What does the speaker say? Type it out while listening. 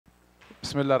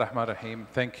Bismillah ar-Rahman ar-Rahim.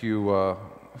 Thank you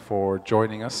for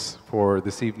joining us for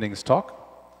this evening's talk.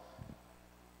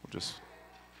 We'll just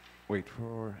wait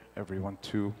for everyone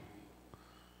to...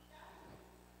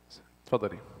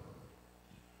 تفضلي.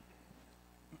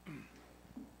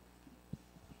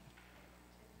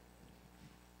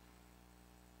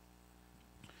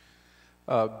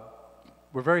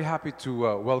 We're very happy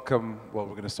to welcome, well,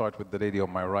 we're going to start with the lady on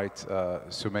my right,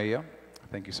 Sumayya.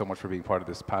 Thank you so much for being part of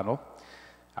this panel.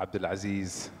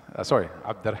 Abdulrahman,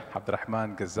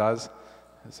 Gazzaz.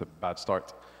 It's a bad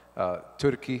start.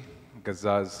 Turkey,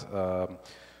 Gazzaz.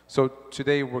 So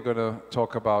today we're going to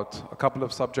talk about a couple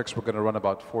of subjects. We're going to run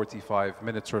about 45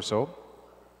 minutes or so.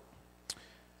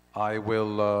 I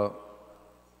will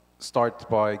start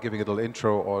by giving a little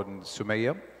intro on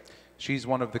Sumayya. She's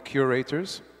one of the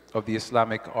curators of the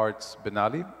Islamic Arts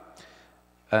Biennale,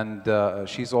 and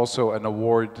she's also an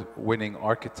award-winning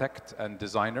architect and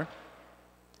designer.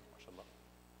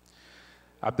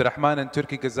 Abdulrahman and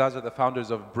Turki Gazzaz are the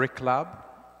founders of Brick Lab.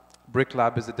 Brick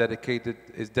Lab is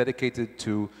dedicated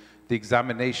to the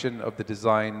examination of the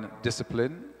design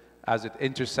discipline as it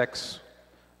intersects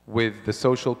with the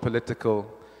social,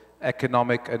 political,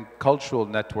 economic, and cultural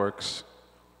networks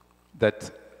that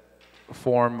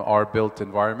form our built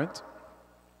environment.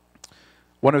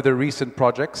 One of the recent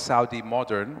projects, Saudi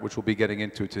Modern, which we'll be getting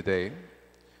into today,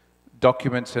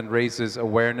 documents and raises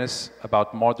awareness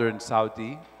about modern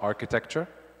Saudi architecture.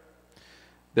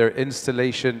 Their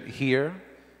installation here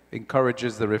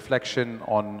encourages the reflection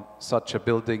on such a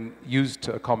building used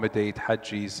to accommodate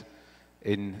Hajjis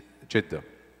in Jeddah.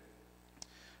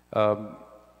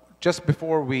 Just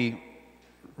before we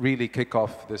really kick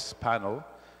off this panel,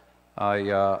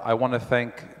 I want to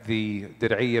thank the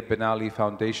Diriyah Biennale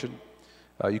Foundation.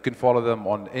 You can follow them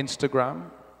on Instagram.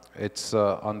 It's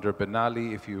under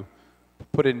Biennale. If you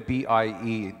put in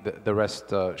B-I-E, the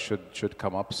rest should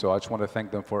come up. So I just want to thank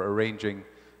them for arranging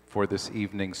for this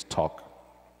evening's talk.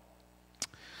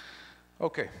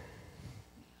 Okay.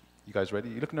 You guys ready?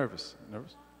 You look nervous.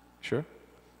 Nervous? Sure?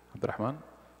 Abdulrahman?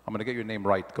 I'm going to get your name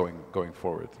right going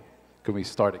forward. Can we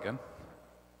start again?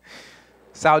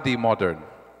 Saudi Modern.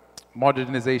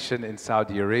 Modernization in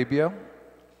Saudi Arabia.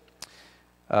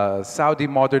 Saudi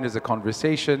Modern is a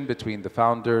conversation between the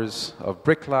founders of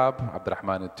Brick Lab,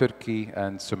 Abdulrahman and Turki,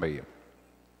 and Sumayya.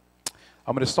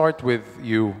 I'm going to start with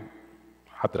you,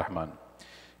 Abdulrahman.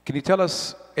 Can you tell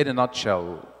us, in a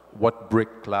nutshell, what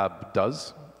Brick Lab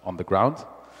does on the ground?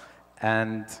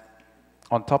 And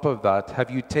on top of that,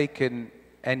 have you taken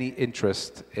any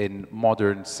interest in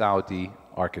modern Saudi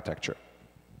architecture?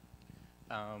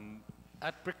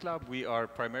 At Brick Lab, we are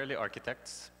primarily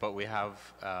architects, but we have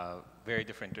very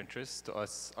different interests. To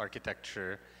us,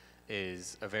 architecture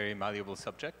is a very malleable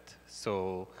subject.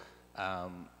 So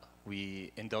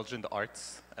we indulge in the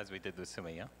arts, as we did with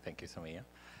Sumaya. Thank you, Sumaya.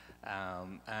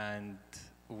 And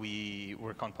we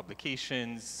work on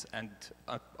publications, and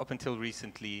up until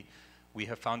recently, we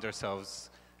have found ourselves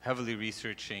heavily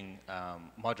researching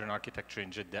modern architecture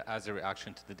in Jeddah as a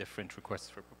reaction to the different requests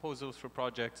for proposals for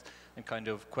projects, and kind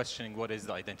of questioning what is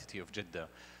the identity of Jeddah.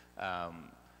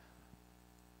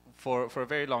 For a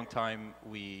very long time,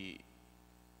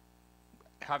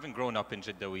 having grown up in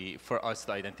Jeddah, for us,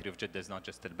 the identity of Jeddah is not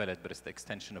just al-Balad, but it's the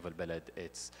extension of al-Balad.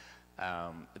 It's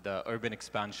the urban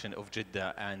expansion of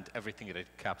Jeddah and everything it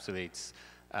encapsulates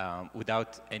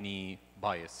without any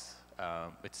bias.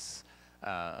 It's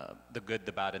the good,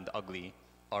 the bad, and the ugly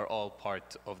are all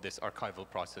part of this archival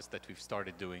process that we've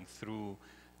started doing through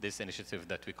this initiative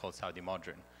that we call Saudi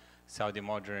Modern. Saudi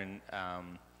Modern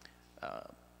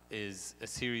is a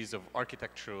series of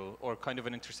architectural, or kind of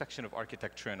an intersection of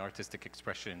architecture and artistic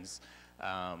expressions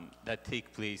that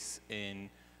take place in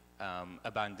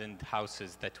abandoned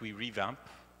houses that we revamp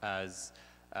as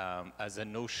a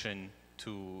notion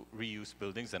to reuse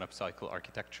buildings and upcycle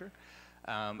architecture.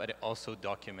 And it also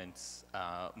documents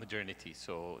modernity.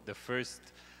 So the first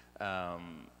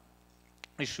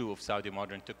issue of Saudi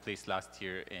Modern took place last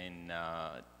year in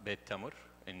Beit Tamur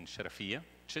in Sharafiyya,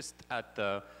 just at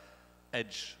the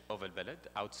edge of al-Balad,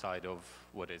 outside of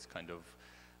what is kind of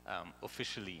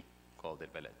officially called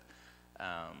al-Balad.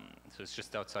 So it's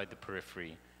just outside the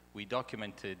periphery. We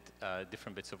documented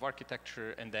different bits of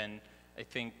architecture, and then I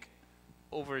think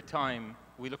over time,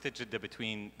 we looked at Jeddah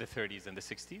between the 30s and the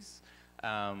 60s.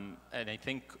 And I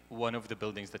think one of the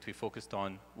buildings that we focused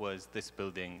on was this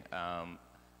building,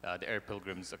 the Air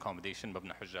Pilgrims Accommodation,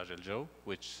 Mabna Hujjaj al-Jaw,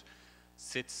 which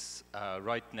sits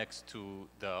right next to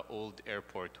the old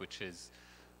airport, which is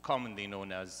commonly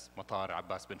known as Matar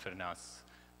Abbas bin Firnas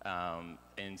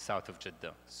in south of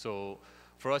Jeddah. So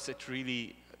for us, it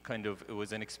really it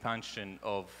was an expansion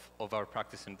of our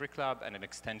practice in Brick Lab and an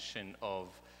extension of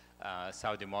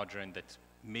Saudi Modern that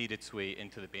made its way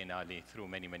into the Biennale through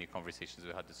many, many conversations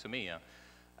we had with Sumeyya.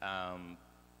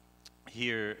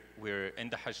 Here, we're in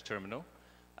the Hajj terminal,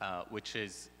 which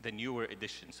is the newer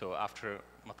edition. So after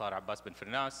Matar Abbas bin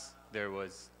Firnas, there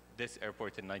was this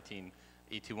airport in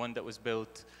 1981 that was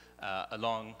built,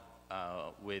 along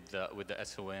with the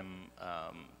SOM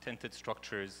tinted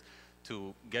structures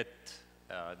to get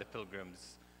the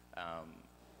pilgrims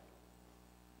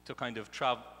to kind of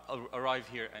arrive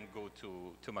here and go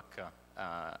to Mecca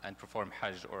and perform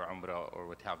Hajj or Umrah or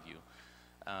what have you.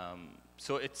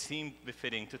 So it seemed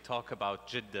befitting to talk about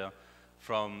Jeddah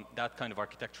from that kind of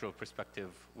architectural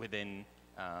perspective within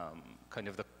kind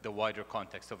of the wider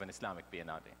context of an Islamic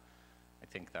Biennale. I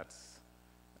think that's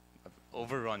I've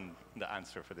overrun the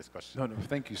answer for this question. No,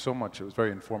 thank you so much. It was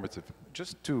very informative.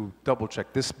 Just to double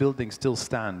check, this building still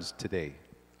stands today?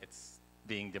 It's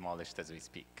being demolished as we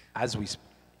speak. As we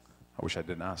I wish I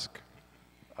didn't ask.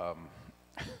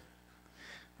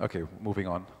 Okay, moving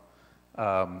on.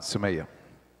 Sumayya,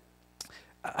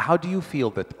 how do you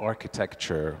feel that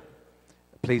architecture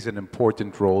plays an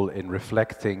important role in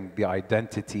reflecting the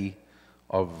identity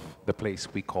of the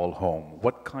place we call home?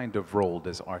 What kind of role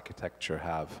does architecture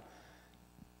have,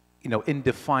 in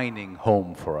defining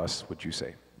home for us, would you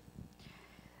say?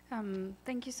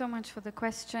 Thank you so much for the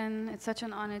question. It's such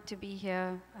an honor to be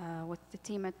here with the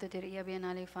team at the Diriyah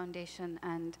Biennale Foundation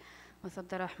and with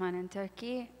Abdulrahman in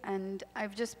Turkey. And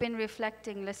I've just been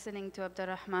reflecting, listening to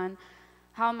Abdulrahman,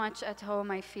 how much at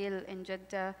home I feel in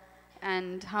Jeddah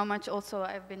and how much also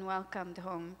I've been welcomed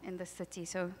home in the city.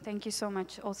 So thank you so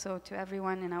much also to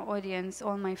everyone in our audience,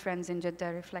 all my friends in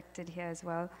Jeddah reflected here as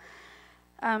well.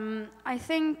 I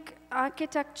think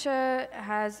architecture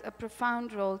has a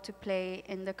profound role to play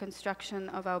in the construction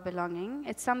of our belonging.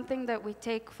 It's something that we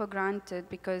take for granted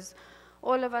because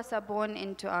all of us are born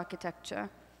into architecture.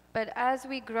 But as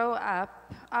we grow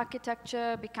up,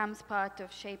 architecture becomes part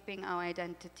of shaping our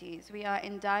identities. We are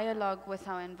in dialogue with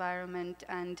our environment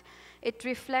and it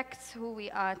reflects who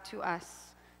we are to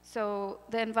us. So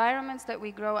the environments that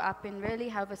we grow up in really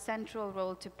have a central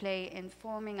role to play in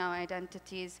forming our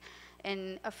identities,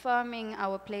 in affirming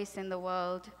our place in the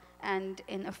world, and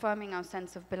in affirming our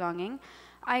sense of belonging.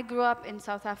 I grew up in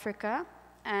South Africa,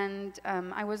 and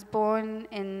I was born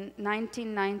in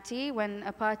 1990 when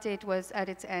apartheid was at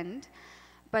its end.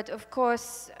 But of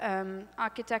course,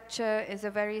 architecture is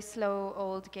a very slow,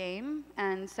 old game,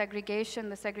 and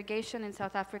the segregation in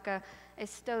South Africa is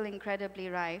still incredibly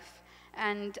rife.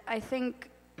 And I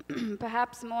think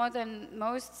perhaps more than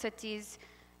most cities,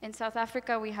 in South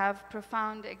Africa, we have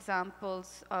profound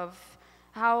examples of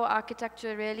how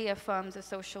architecture really affirms a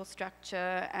social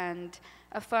structure and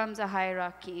affirms a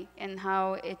hierarchy, and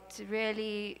how it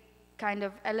really kind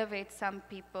of elevates some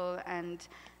people and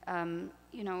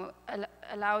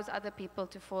allows other people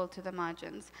to fall to the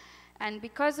margins. And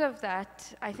because of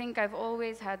that, I think I've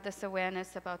always had this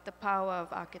awareness about the power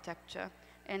of architecture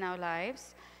in our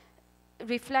lives.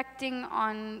 Reflecting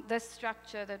on this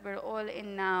structure that we're all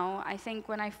in now, I think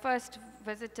when I first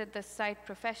visited this site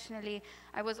professionally,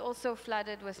 I was also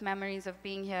flooded with memories of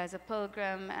being here as a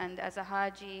pilgrim and as a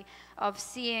Haji, of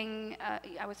seeing,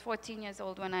 I was 14 years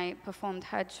old when I performed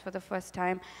Hajj for the first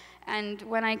time. And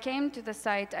when I came to the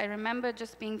site, I remember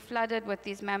just being flooded with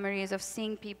these memories of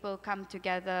seeing people come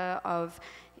together, of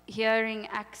hearing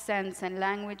accents and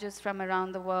languages from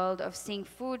around the world, of seeing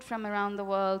food from around the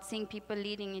world, seeing people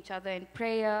leading each other in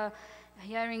prayer,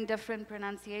 hearing different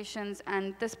pronunciations,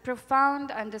 and this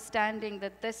profound understanding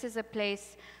that this is a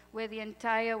place where the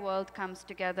entire world comes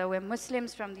together, where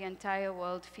Muslims from the entire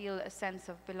world feel a sense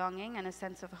of belonging and a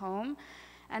sense of home.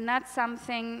 And that's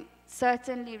something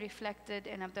certainly reflected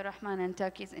in Abdulrahman and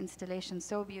Turkey's installation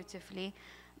so beautifully,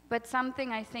 but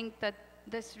something I think that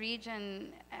this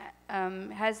region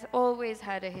has always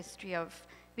had a history of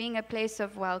being a place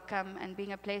of welcome and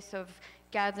being a place of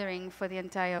gathering for the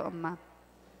entire ummah.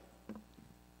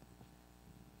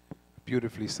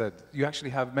 Beautifully said. You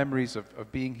actually have memories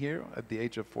of being here at the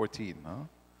age of 14,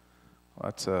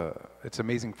 huh? It's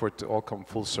amazing for it to all come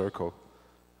full circle,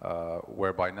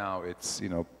 whereby now it's,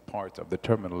 part of the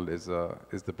terminal is the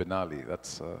Biennale.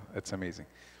 It's amazing.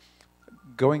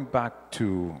 Going back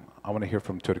to, I want to hear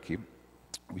from Turkey.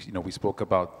 We spoke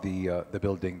about the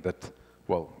building that,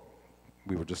 well,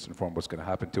 we were just informed what's going to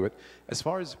happen to it. As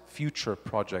far as future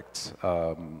projects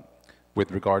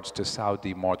with regards to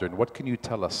Saudi Modern, what can you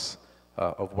tell us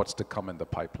of what's to come in the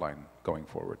pipeline going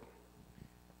forward?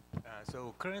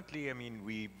 So currently,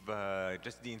 we've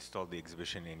just deinstalled the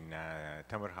exhibition in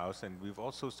Tamar House, and we've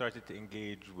also started to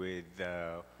engage with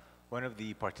one of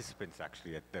the participants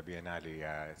actually at the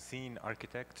Biennale, scene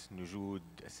architects Nujud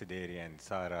Sideri and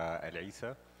Sara Al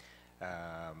Isa,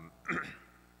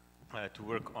 to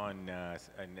work on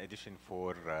an edition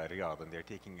for Riyadh, and they're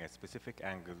taking a specific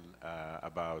angle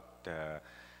about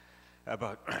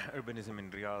urbanism in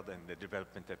Riyadh and the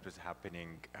development that was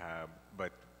happening,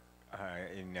 but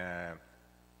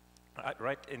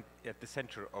right at the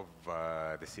center of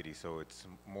the city, so it's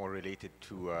more related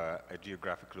to a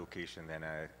geographic location than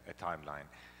a timeline.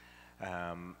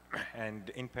 And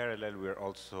in parallel, we're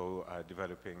also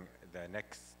developing the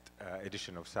next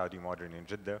edition of Saudi Modern in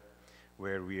Jeddah,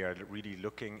 where we are really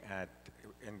looking at,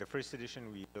 in the first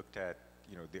edition, we looked at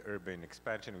the urban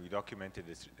expansion. We documented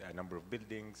a number of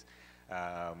buildings.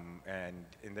 And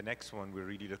in the next one, we're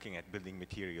really looking at building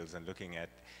materials and looking at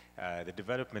the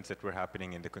developments that were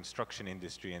happening in the construction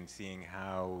industry and seeing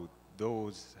how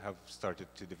those have started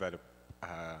to develop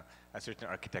a certain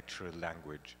architectural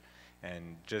language.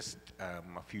 And just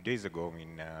a few days ago, I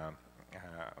mean,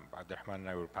 Abdulrahman and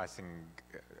I were passing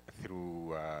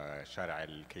through Shara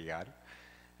al-Kiyar,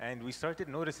 and we started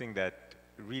noticing that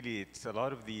really it's a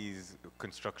lot of these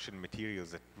construction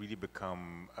materials that really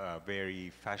become very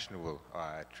fashionable,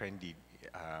 trendy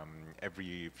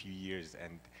every few years,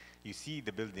 and you see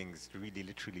the buildings really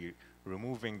literally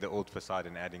removing the old facade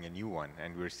and adding a new one,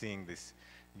 and we're seeing this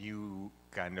new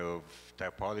kind of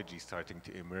typology starting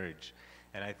to emerge.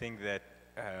 And I think that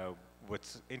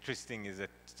what's interesting is that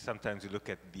sometimes you look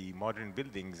at the modern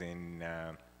buildings in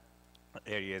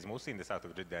areas, mostly in the south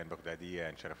of Jeddah and Baghdadiyya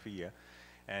and Sharafiyya,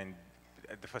 and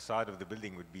the facade of the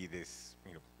building would be this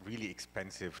really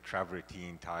expensive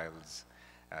travertine tiles,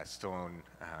 stone,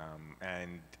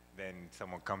 and then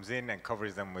someone comes in and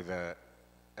covers them with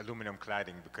aluminum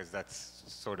cladding because that's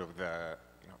sort of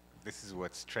this is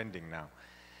what's trending now.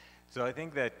 So I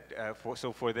think that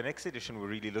for the next edition, we're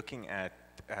really looking at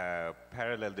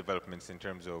parallel developments in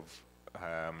terms of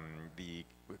the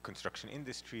construction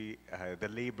industry, the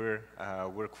labor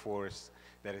workforce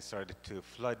that has started to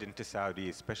flood into Saudi,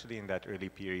 especially in that early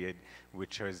period,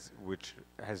 which has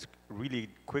really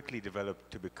quickly developed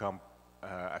to become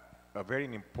a very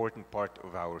important part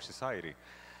of our society.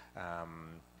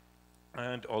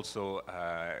 And also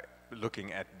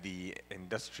looking at the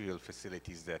industrial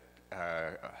facilities that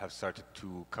have started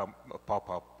to pop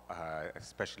up,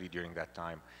 especially during that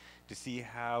time, to see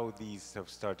how these have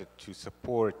started to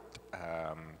support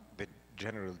the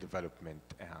general development,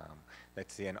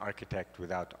 let's say an architect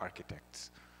without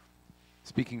architects.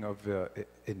 Speaking of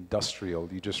industrial,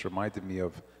 you just reminded me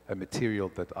of a material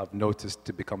that I've noticed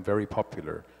to become very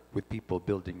popular with people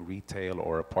building retail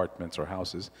or apartments or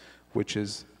houses, which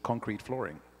is concrete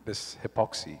flooring. This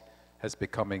epoxy has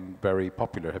becoming very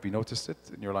popular. Have you noticed it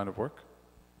in your line of work?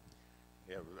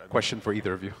 Yeah, question for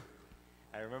either of you.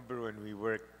 I remember when we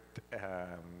worked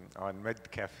on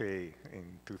Med Cafe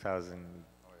in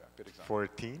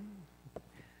 2014,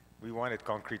 we wanted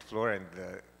concrete floor, and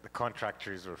the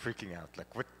contractors were freaking out,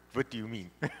 like, what do you mean?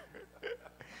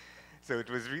 So it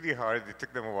was really hard. It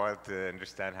took them a while to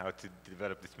understand how to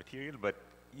develop this material, but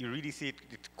you really see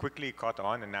it quickly caught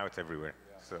on, and now it's everywhere.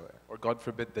 Yeah. So, or God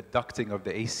forbid, the ducting of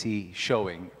the AC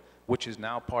showing, which is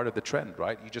now part of the trend,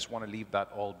 right? You just want to leave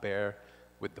that all bare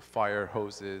with the fire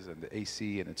hoses and the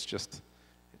AC, and it's just,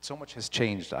 so much has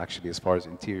changed actually as far as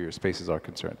interior spaces are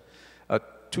concerned.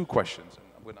 Two questions, and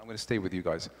I'm going to stay with you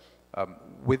guys.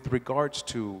 With regards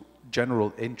to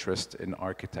general interest in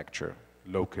architecture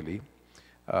locally,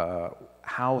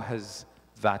 how has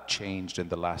that changed in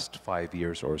the last 5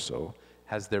 years or so?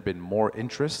 Has there been more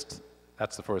interest?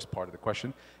 That's the first part of the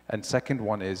question. And second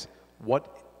one is,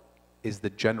 what is the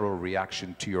general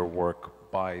reaction to your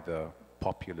work by the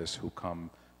populace who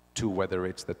come to, whether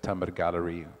it's the Tamr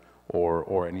Gallery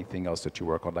or anything else that you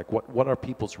work on? Like, what are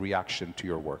people's reaction to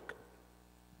your work?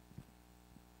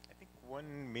 I think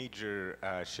one major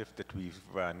shift that we've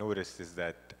noticed is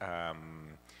that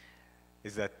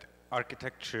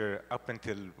architecture, up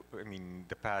until, I mean,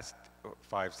 the past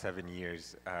 5-7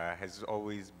 years, has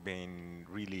always been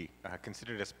really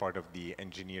considered as part of the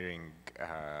engineering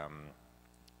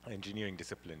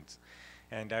disciplines.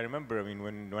 And I remember, I mean,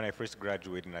 when I first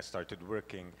graduated and I started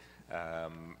working,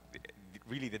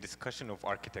 really the discussion of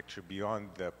architecture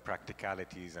beyond the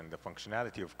practicalities and the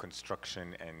functionality of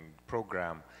construction and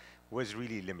program was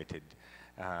really limited.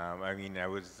 I mean, I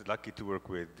was lucky to work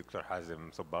with Dr.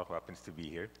 Hazem Sabbagh, who happens to be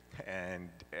here, and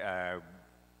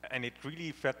it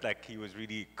really felt like he was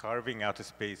really carving out a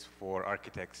space for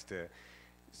architects to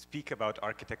speak about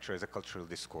architecture as a cultural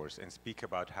discourse and speak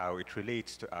about how it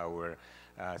relates to our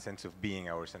sense of being,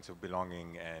 our sense of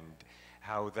belonging, and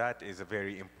how that is a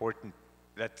very important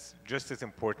that's just as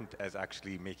important as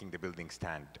actually making the building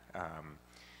stand.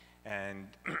 And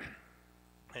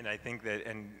and I think that,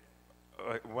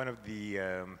 one of the,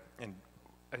 and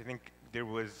I think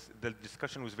the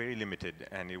discussion was very limited,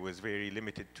 and it was very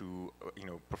limited to,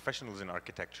 professionals in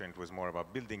architecture, and it was more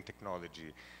about building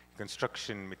technology,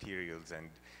 construction materials, and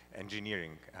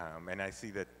engineering. And I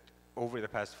see that over the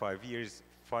past 5 years,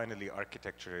 finally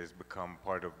architecture has become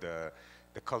part of the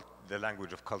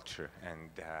language of culture, and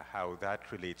how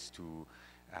that relates to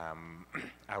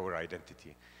our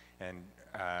identity. And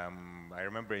I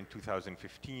remember in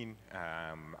 2015,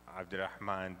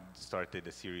 Abdulrahman started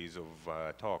a series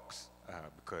of talks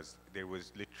because there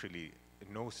was literally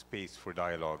no space for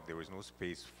dialogue. There was no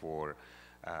space for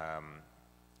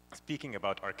speaking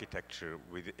about architecture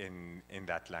in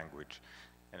that language.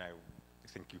 And I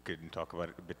think you could talk about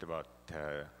a bit about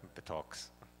the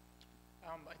talks.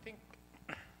 I think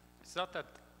it's not that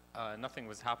nothing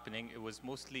was happening. It was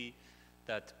mostly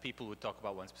that people would talk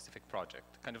about one specific project,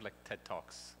 kind of like TED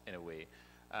Talks in a way.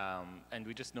 And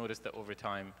we just noticed that over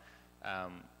time,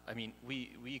 I mean,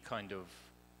 we kind of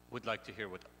would like to hear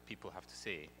what people have to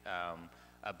say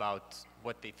about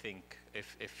what they think.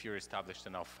 If you're established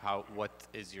enough, what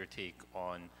is your take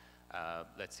on,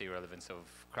 let's say, relevance of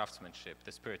craftsmanship,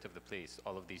 the spirit of the place,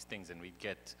 all of these things, and we'd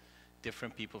get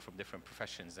different people from different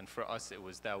professions. And for us,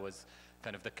 that was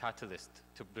kind of the catalyst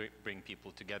to bring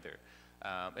people together.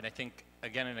 And I think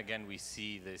again and again we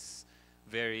see this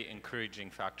very encouraging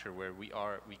factor where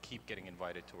we keep getting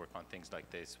invited to work on things like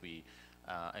this.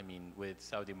 I mean, with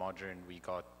Saudi Modern, we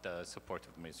got the support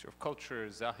of the Ministry of Culture,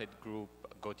 Zahid Group,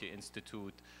 Goethe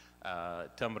Institute,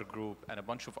 Tamr Group, and a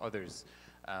bunch of others.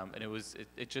 And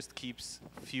it just keeps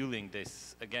fueling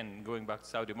this. Again, going back to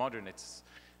Saudi Modern, it's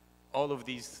all of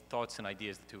these thoughts and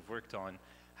ideas that we've worked on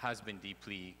has been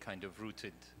deeply kind of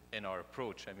rooted in our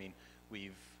approach. I mean,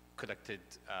 we've collected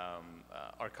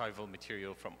archival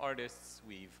material from artists,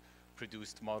 we've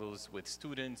produced models with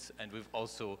students, and we've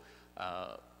also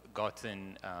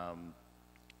gotten a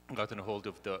hold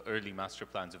of the early master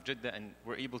plans of Jeddah, and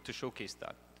we're able to showcase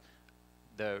that.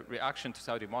 The reaction to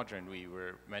Saudi Modern, we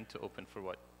were meant to open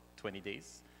for 20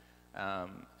 days,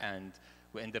 and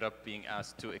we ended up being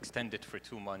asked to extend it for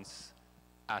 2 months,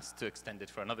 asked to extend it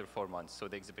for another 4 months, so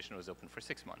the exhibition was open for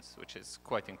 6 months, which is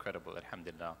quite incredible,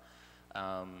 alhamdulillah.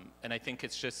 And I think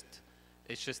it's just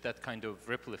that kind of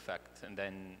ripple effect. And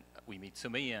then we meet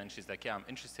Sumeyya, and she's like, yeah, I'm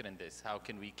interested in this. How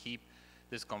can we keep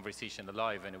this conversation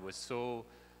alive? And it was so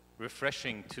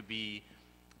refreshing to be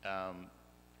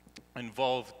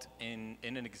involved in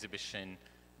an exhibition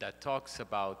that talks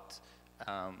about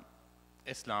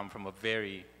Islam from a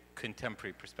very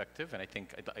contemporary perspective. And I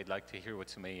think I'd like to hear what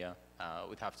Sumeyya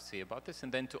would have to say about this.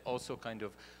 And then to also kind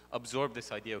of absorb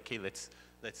this idea, okay, let's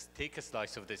take a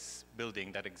slice of this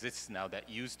building that exists now that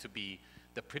used to be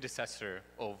the predecessor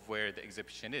of where the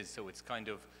exhibition is. So it's kind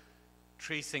of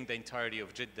tracing the entirety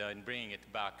of Jeddah and bringing it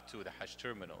back to the Hajj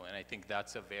terminal. And I think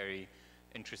that's a very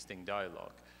interesting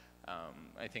dialogue.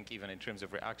 I think even in terms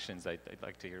of reactions, I'd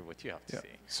like to hear what you have to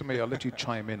say. Sumeyya, I'll let you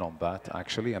chime in on that,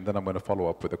 actually, and then I'm going to follow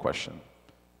up with a question.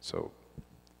 So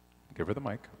give her the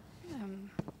mic.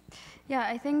 Yeah,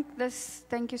 I think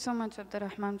thank you so much,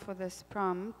 Abdulrahman, for this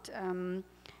prompt.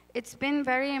 It's been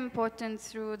very important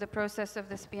through the process of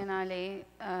this Biennale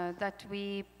that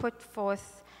we put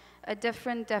forth a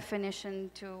different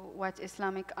definition to what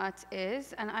Islamic art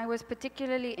is. And I was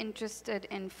particularly interested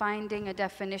in finding a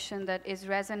definition that is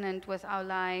resonant with our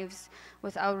lives,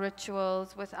 with our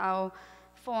rituals, with our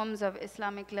forms of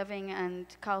Islamic living and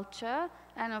culture,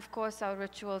 and of course our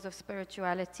rituals of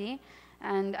spirituality.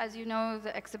 And as you know,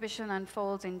 the exhibition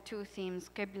unfolds in 2 themes,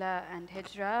 Qibla and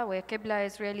Hijra, where Qibla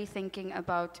is really thinking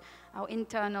about our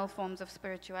internal forms of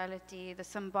spirituality, the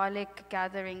symbolic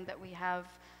gathering that we have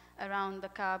around the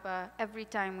Kaaba every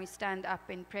time we stand up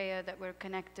in prayer, that we're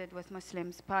connected with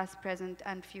Muslims, past, present,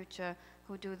 and future,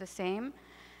 who do the same.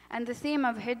 And the theme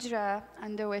of Hijra,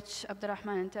 under which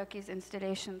Abdulrahman and Turkey's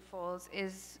installation falls,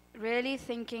 is really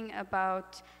thinking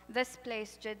about this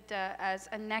place, Jeddah, as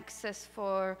a nexus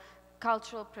for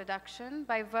cultural production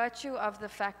by virtue of the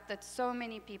fact that so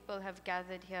many people have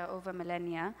gathered here over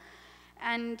millennia.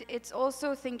 And it's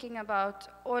also thinking about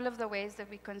all of the ways that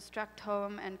we construct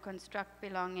home and construct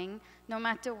belonging, no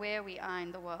matter where we are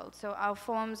in the world. So our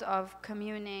forms of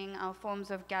communing, our forms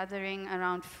of gathering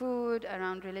around food,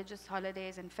 around religious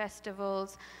holidays and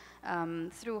festivals,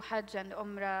 through Hajj and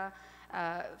Umrah,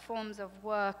 forms of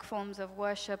work, forms of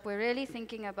worship. We're really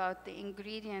thinking about the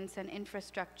ingredients and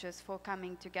infrastructures for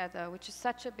coming together, which is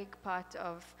such a big part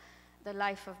of the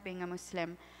life of being a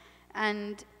Muslim.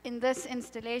 And in this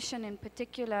installation in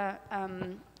particular,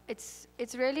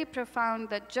 it's really profound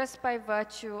that just by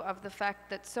virtue of the fact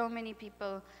that so many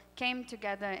people came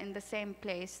together in the same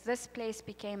place, this place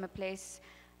became a place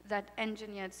that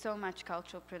engineered so much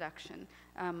cultural production.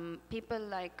 People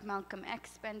like Malcolm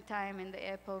X spent time in the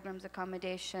Air Pilgrims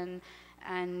accommodation,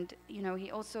 and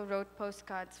he also wrote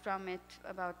postcards from it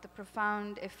about the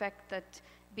profound effect that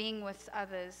being with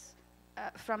others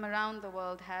from around the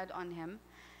world had on him.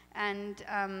 And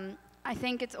I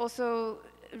think it's also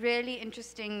really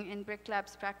interesting in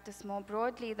Bricklab's practice more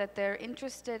broadly that they're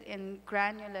interested in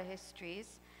granular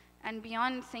histories, and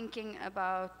beyond thinking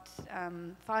about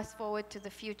fast forward to the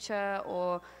future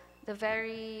or the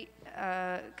very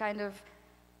kind of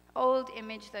old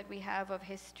image that we have of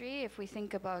history. If we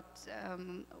think about,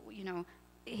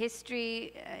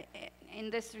 history in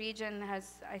this region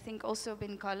has, I think, also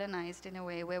been colonized in a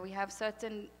way where we have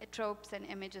certain tropes and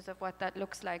images of what that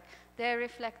looks like. They're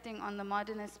reflecting on the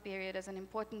modernist period as an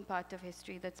important part of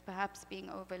history that's perhaps being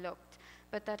overlooked,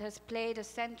 but that has played a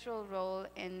central role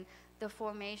in the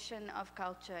formation of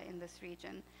culture in this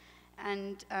region.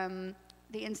 And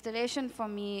the installation for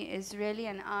me is really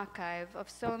an archive of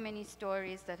so many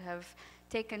stories that have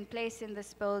taken place in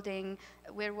this building.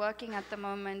 We're working at the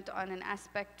moment on an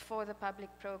aspect for the public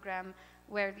program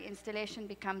where the installation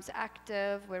becomes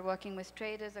active. We're working with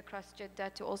traders across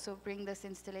Jeddah to also bring this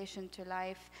installation to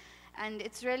life. And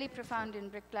it's really profound in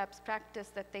Bricklab's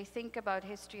practice that they think about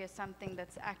history as something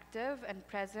that's active and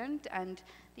present, and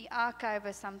the archive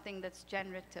as something that's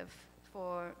generative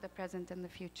for the present and the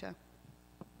future.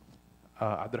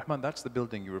 Abdulrahman, that's the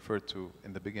building you referred to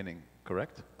in the beginning,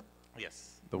 correct?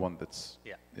 Yes. The one that's...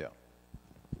 Yeah. Yeah.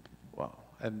 Wow.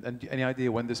 And any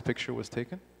idea when this picture was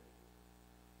taken?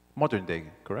 Modern day,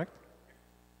 correct?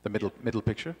 The middle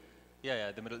picture?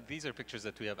 Yeah, the middle. These are pictures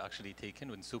that we have actually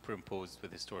taken and superimposed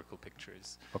with historical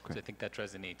pictures. Okay. So I think that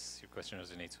resonates, your question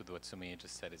resonates with what Sumeyya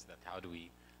just said, is that how do we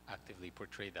actively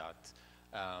portray that?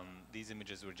 These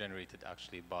images were generated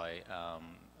actually by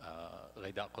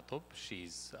Ghida Qutb.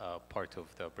 She's part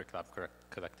of the Bricklab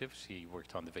collective. She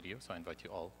worked on the video, so I invite you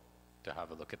all to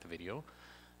have a look at the video.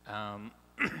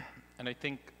 And I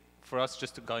think for us,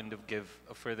 just to kind of give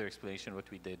a further explanation,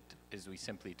 what we did is we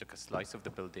simply took a slice of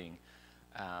the building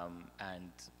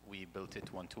and we built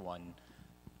it one-to-one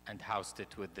and housed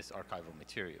it with this archival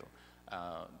material.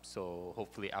 So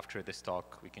hopefully after this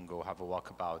talk, we can go have a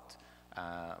walkabout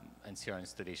and see our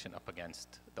installation up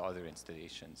against the other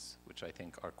installations, which I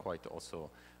think are quite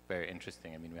also very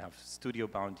interesting. I mean, we have Studio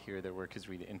Bound here. Their work is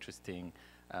really interesting.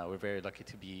 We're very lucky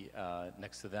to be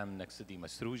next to them, next to the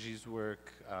Masrouji's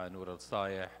work, Noor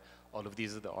al-Sayeh. All of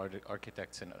these are the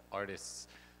architects and artists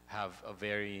have a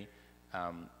very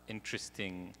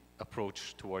interesting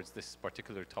approach towards this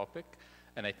particular topic.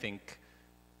 And I think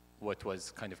what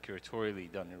was kind of curatorially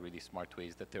done in really smart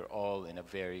ways, that they're all in a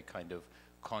very kind of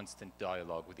constant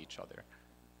dialogue with each other.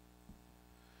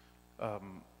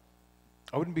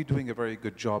 I wouldn't be doing a very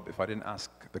good job if I didn't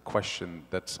ask the question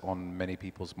that's on many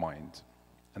people's mind.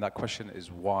 And that question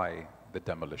is, why the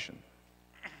demolition?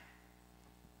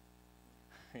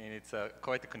 I mean, it's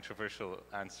quite a controversial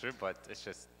answer, but it's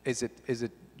just... Is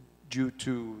it due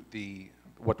to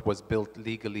what was built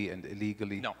legally and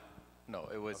illegally? No,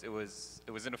 it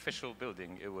was an official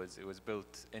building. It was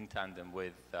built in tandem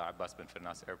with Abbas bin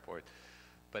Firnas Airport,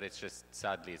 but it's just,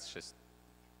 sadly, it's just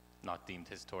not deemed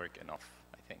historic enough,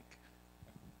 I think.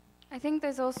 I think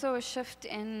there's also a shift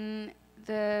in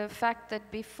the fact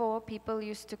that before people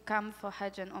used to come for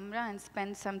Hajj and Umrah and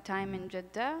spend some time in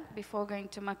Jeddah before going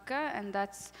to Mecca, and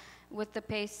that's with the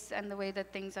pace and the way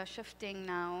that things are shifting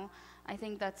now, I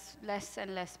think that's less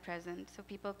and less present. So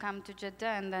people come to Jeddah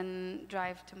and then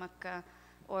drive to Mecca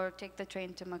or take the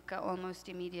train to Mecca almost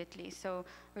immediately. So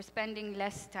we're spending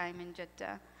less time in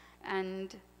Jeddah.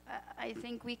 And I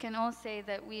think we can all say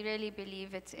that we really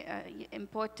believe it's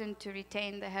important to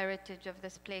retain the heritage of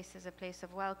this place as a place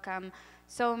of welcome.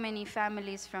 So many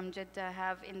families from Jeddah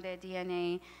have in their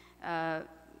DNA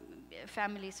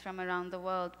families from around the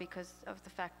world because of the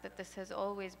fact that this has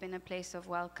always been a place of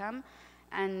welcome.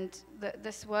 And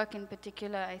this work in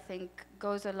particular, I think,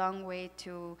 goes a long way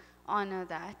to honor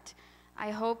that.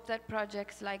 I hope that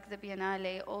projects like the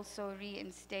Biennale also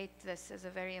reinstate this as a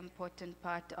very important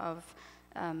part of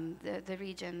the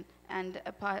region and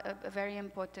a very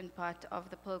important part of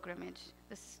the pilgrimage,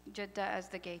 this Jeddah as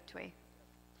the gateway.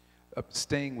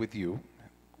 Staying with you,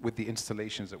 with the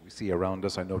installations that we see around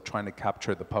us, I know trying to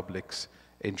capture the public's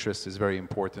interest is very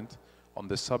important. On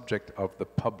the subject of the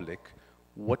public,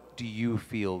 what do you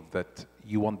feel that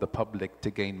you want the public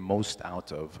to gain most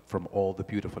out of from all the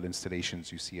beautiful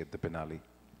installations you see at the Biennale?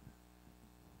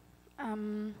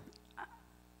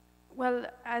 Well,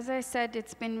 as I said,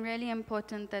 it's been really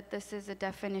important that this is a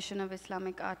definition of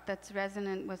Islamic art that's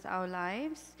resonant with our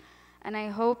lives. And I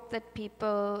hope that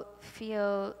people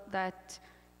feel that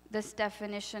this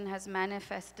definition has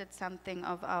manifested something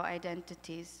of our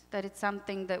identities, that it's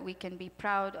something that we can be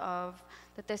proud of,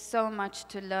 that there's so much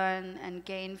to learn and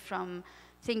gain from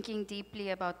thinking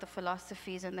deeply about the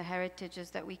philosophies and the heritages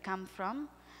that we come from.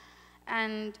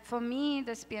 And for me,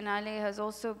 this Biennale has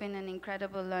also been an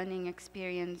incredible learning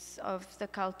experience of the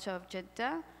culture of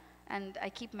Jeddah. And I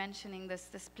keep mentioning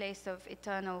this place of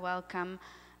eternal welcome.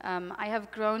 I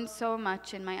have grown so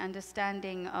much in my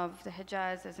understanding of the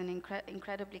Hijaz as an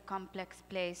incredibly complex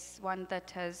place, one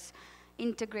that has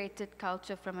integrated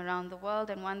culture from around the world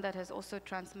and one that has also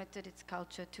transmitted its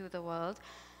culture to the world.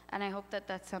 And I hope that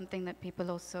that's something that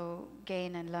people also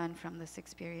gain and learn from this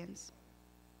experience.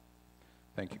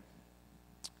 Thank you.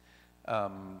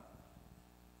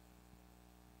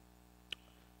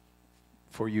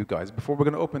 For you guys, before we're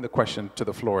going to open the question to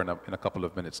the floor in a couple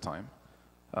of minutes' time,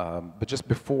 but just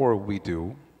before we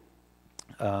do,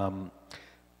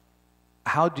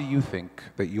 how do you think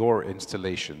that your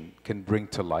installation can bring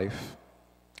to life,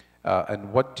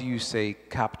 and what do you say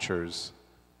captures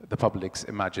the public's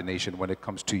imagination when it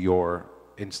comes to your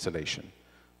installation?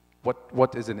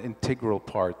 What is an integral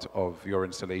part of your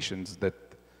installations that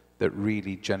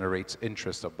really generates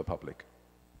interest of the public?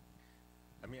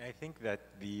 I mean, I think that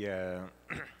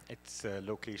its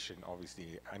location,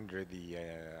 obviously, under the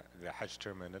Hajj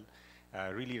terminal,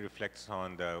 really reflects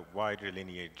on the wider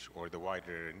lineage or the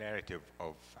wider narrative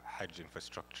of Hajj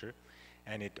infrastructure.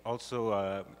 And it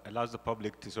also allows the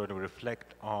public to sort of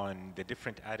reflect on the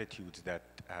different attitudes that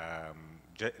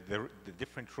the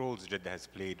different roles Jeddah has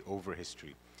played over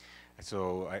history.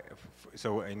 So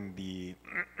in the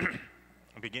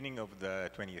beginning of the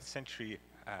 20th century,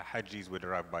 Hajjis would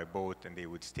arrive by boat and they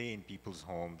would stay in people's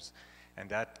homes, and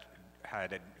that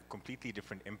had a completely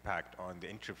different impact on the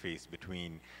interface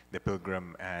between the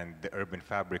pilgrim and the urban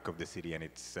fabric of the city and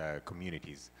its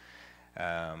communities.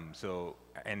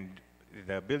 And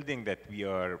the building that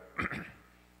we're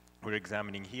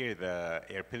examining here, the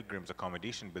Air Pilgrims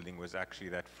Accommodation Building, was actually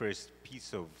that first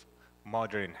piece of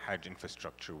modern Hajj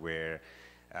infrastructure where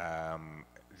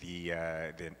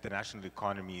the national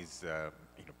economy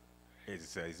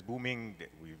is booming.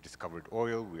 We've discovered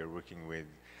oil. We are working with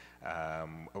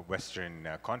Western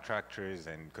contractors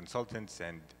and consultants,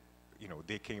 and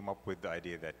they came up with the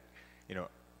idea that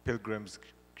pilgrims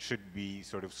should be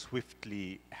sort of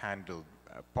swiftly handled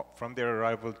from their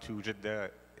arrival to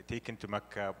Jeddah, taken to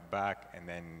Mecca, back, and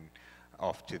then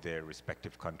off to their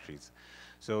respective countries.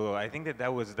 So I think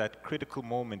that was that critical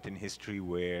moment in history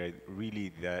where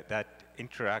really that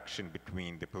interaction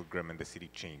between the pilgrim and the city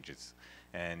changes.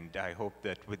 And I hope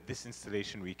that with this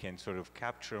installation we can sort of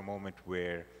capture a moment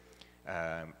where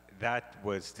that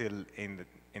was still in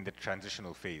the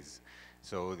transitional phase.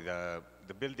 So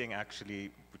the building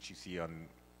actually, which you see on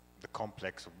the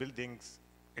complex of buildings,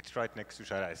 it's right next to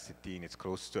Shara al-Sittin. It's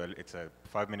close to, it's a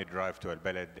 5-minute drive to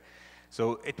Al-Balad.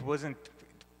 So it wasn't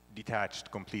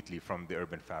detached completely from the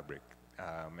urban fabric.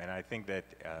 And I think that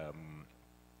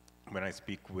when I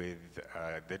speak with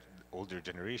the older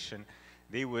generation,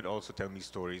 they would also tell me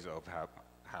stories of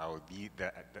how the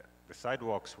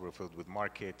sidewalks were filled with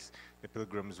markets. The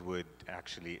pilgrims would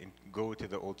actually go to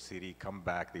the old city, come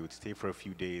back, they would stay for a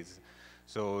few days.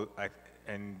 So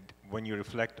and when you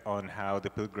reflect on how the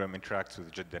pilgrim interacts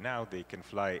with Jeddah now, they can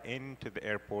fly into the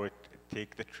airport,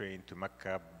 take the train to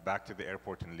Mecca, back to the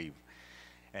airport and leave.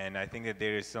 And I think that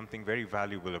there is something very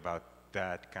valuable about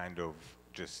that kind of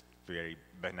just very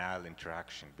banal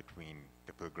interaction between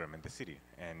the pilgrim and the city.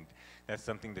 And that's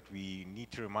something that we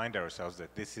need to remind ourselves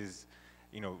that this is,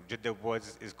 Jeddah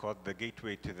is called the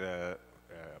gateway to the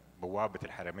Bawabat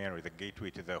al-Haramain, or the gateway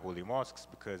to the holy mosques,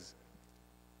 because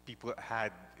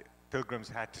pilgrims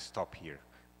had to stop here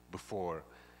before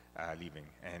leaving.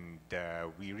 And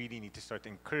we really need to start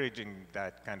encouraging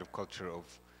that kind of culture of,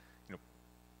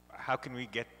 how can we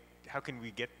get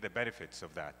the benefits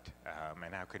of that,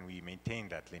 and how can we maintain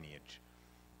that lineage?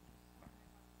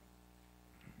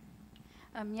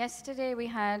 Yesterday we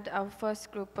had our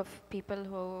first group of people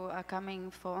who are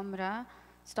coming for Umrah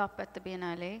stop at the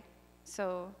Biennale.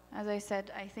 So, as I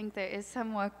said, I think there is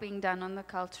some work being done on the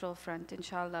cultural front,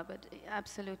 inshallah, but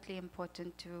absolutely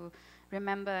important to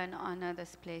remember and honor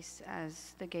this place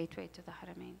as the gateway to the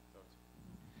Haramain.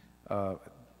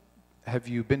 Have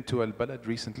you been to Al-Balad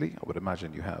recently? I would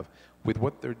imagine you have. With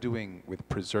what they're doing with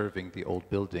preserving the old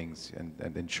buildings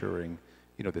and ensuring,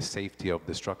 the safety of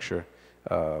the structure,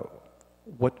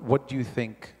 what do you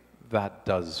think that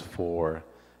does for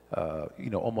you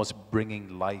know, almost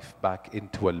bringing life back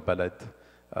into al-balad,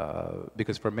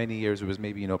 because for many years it was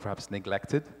maybe, you know, perhaps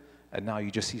neglected, and now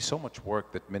you just see so much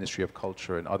work that Ministry of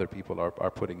Culture and other people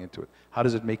are putting into it. How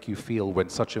does it make you feel when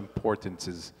such importance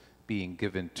is being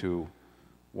given to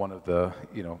one of the,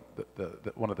 you know,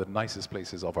 one of the nicest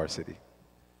places of our city?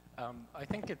 I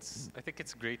think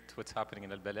it's great what's happening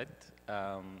in al-balad.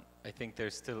 I think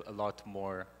there's still a lot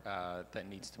more that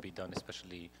needs to be done,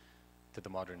 especially to the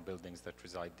modern buildings that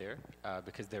reside there,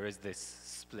 because there is this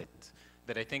split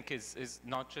that I think is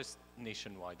not just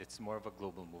nationwide, it's more of a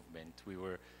global movement. We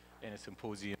were in a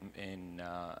symposium in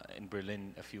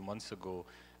Berlin a few months ago,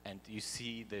 and you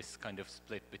see this kind of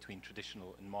split between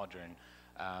traditional and modern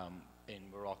in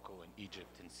Morocco, in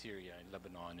Egypt, in Syria, in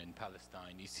Lebanon, in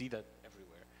Palestine. You see that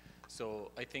everywhere.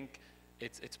 So I think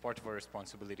it's part of our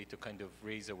responsibility to kind of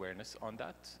raise awareness on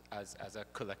that as a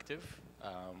collective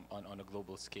on a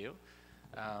global scale.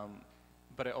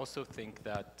 But I also think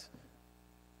that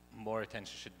more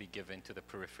attention should be given to the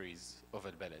peripheries of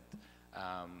al-balad.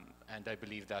 And I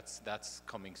believe that's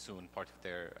coming soon, part of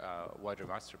their wider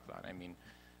master plan. I mean,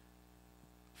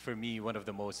 for me, one of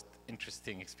the most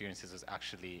interesting experiences was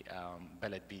actually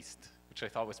Balad Beast, which I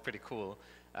thought was pretty cool.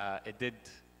 It did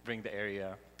bring the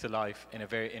area to life in a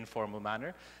very informal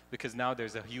manner, because now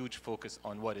there's a huge focus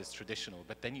on what is traditional,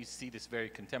 but then you see this very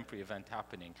contemporary event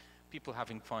happening. People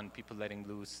having fun, people letting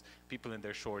loose, people in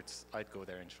their shorts. I'd go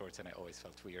there in shorts and I always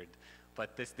felt weird.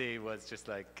 But this day was just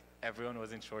like, everyone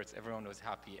was in shorts, everyone was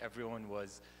happy, everyone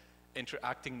was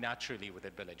interacting naturally with the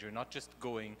village. You're not just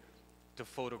going to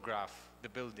photograph the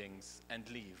buildings and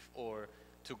leave, or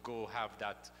to go have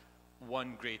that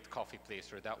one great coffee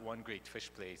place or that one great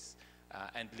fish place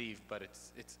and leave, but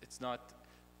it's not,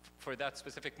 for that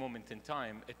specific moment in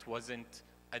time, it wasn't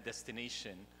a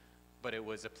destination, but it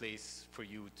was a place for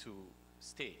you to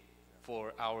stay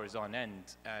for hours on end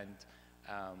and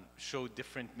show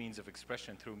different means of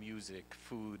expression through music,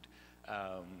 food,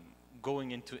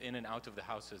 going in and out of the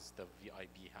houses, the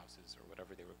VIB houses or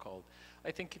whatever they were called.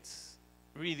 I think it's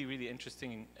really, really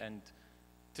interesting, and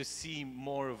to see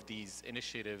more of these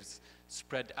initiatives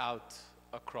spread out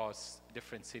across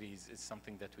different cities is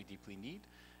something that we deeply need,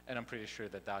 and I'm pretty sure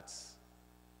that that's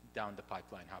down the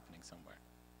pipeline happening somewhere.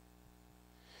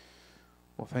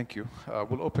 Well, thank you.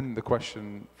 We'll open the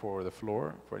question for the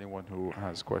floor for anyone who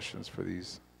has questions for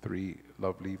these three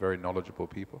lovely, very knowledgeable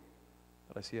people.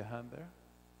 Did I see a hand there?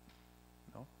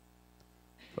 No?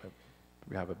 But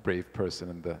we have a brave person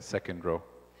in the second row.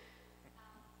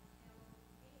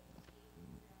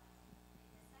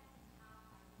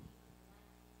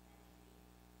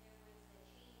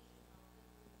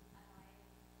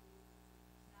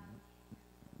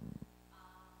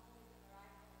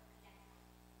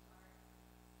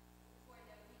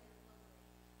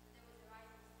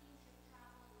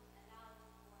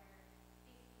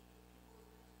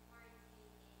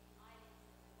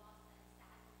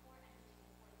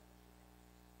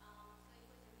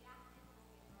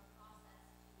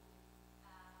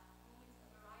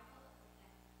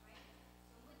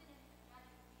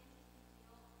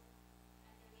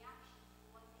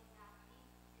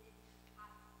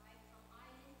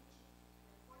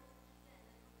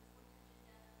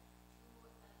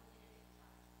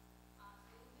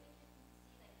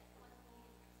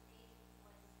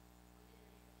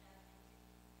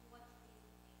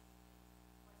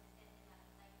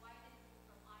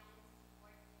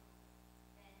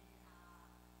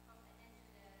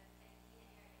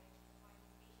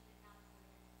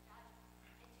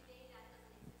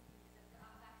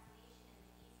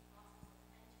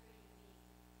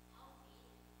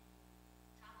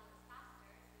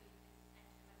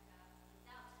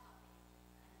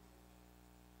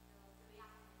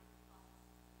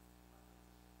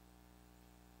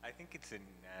 I think it's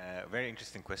a very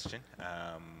interesting question,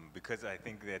 because I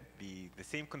think that the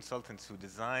same consultants who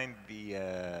designed the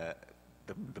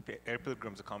Air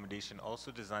Pilgrims accommodation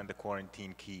also designed the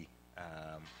quarantine key,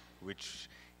 which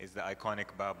is the iconic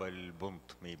Bab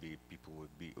al-Bunt. Maybe people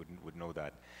would know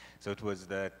that. So it was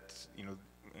that, you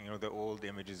know the old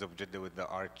images of Jeddah with the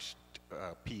arched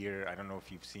pier. I don't know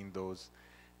if you've seen those.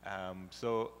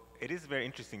 So it is very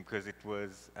interesting because it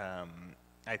was.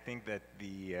 I think that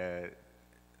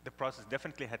the process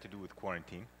definitely had to do with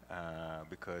quarantine,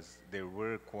 because there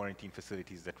were quarantine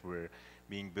facilities that were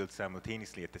being built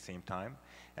simultaneously at the same time.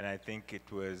 And I think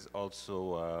it was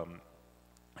also,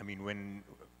 I mean, when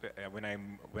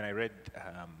I read,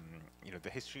 the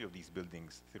history of these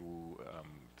buildings through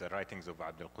the writings of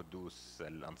Abdul Quddus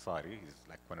al-Ansari, he's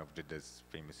like one of Jeddah's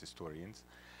famous historians,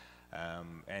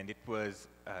 and it was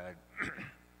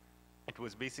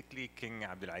basically King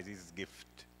Abdul Aziz's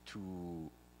gift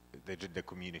to the Jeddah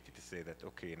community to say that,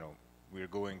 okay, you know, we're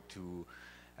going to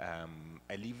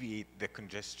alleviate the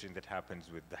congestion that happens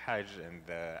with the Hajj and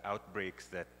the outbreaks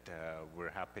that were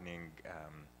happening,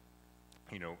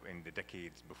 you know, in the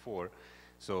decades before.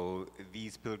 So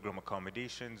these pilgrim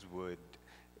accommodations would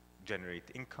generate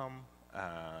income,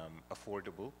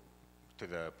 affordable to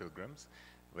the pilgrims,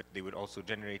 but they would also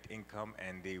generate income,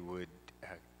 and they would,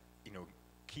 you know,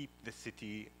 keep the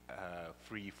city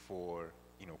free for,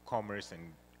 you know, commerce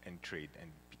and trade.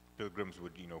 And pilgrims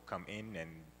would, you know, come in, and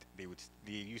they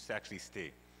used to actually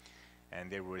stay. And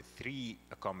there were 3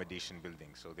 accommodation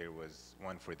buildings. So there was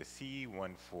one for the sea,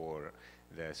 one for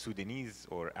the Sudanese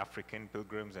or African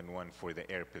pilgrims, and one for the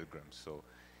air pilgrims. So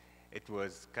it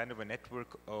was kind of a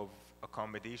network of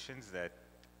accommodations that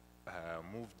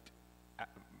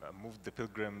moved the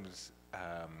pilgrims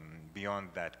beyond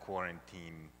that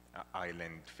quarantine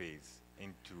island phase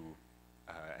into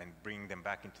and bring them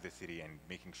back into the city, and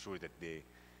making sure that they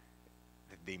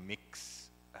mix,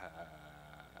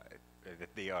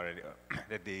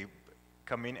 that they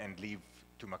come in and leave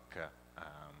to Mecca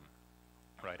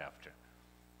right after.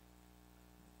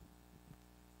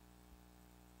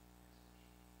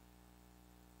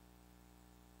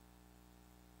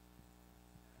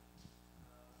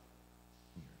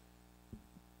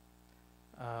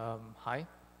 Hi.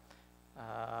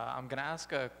 I'm going to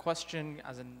ask a question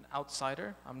as an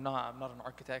outsider. I'm not an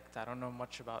architect. I don't know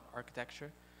much about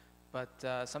architecture. But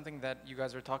something that you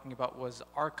guys were talking about was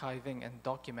archiving and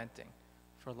documenting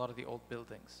for a lot of the old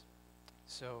buildings.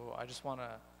 So I just want to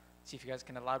see if you guys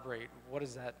can elaborate. What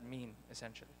does that mean,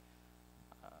 essentially?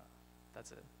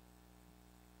 That's it.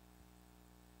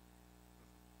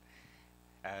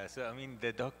 So I mean,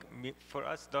 for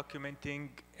us, documenting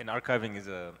and archiving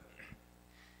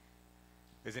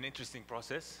is an interesting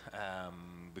process,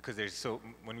 because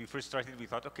when we first started, we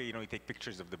thought, okay, you know, you take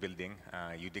pictures of the building,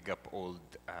 you dig up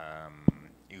old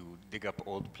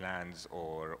plans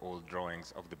or old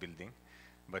drawings of the building.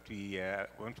 But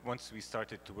once we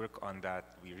started to work on that,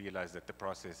 we realized that the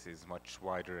process is much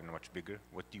wider and much bigger.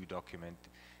 What do you document?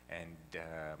 And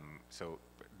so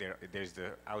there's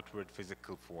the outward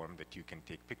physical form that you can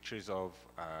take pictures of,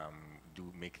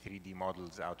 make 3D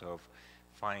models out of,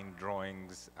 find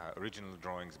drawings, original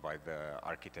drawings by the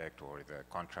architect or the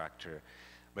contractor.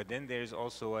 But then there's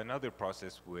also another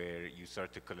process where you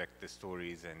start to collect the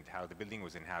stories and how the building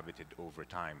was inhabited over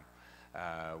time,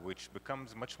 which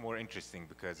becomes much more interesting,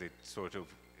 because it sort of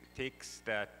takes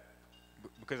that,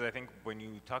 because I think when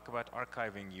you talk about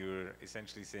archiving, you're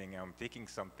essentially saying, I'm taking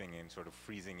something and sort of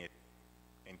freezing it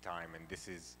in time, and this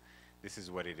is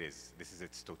what it is. This is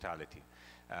its totality.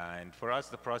 And for us,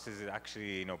 the process is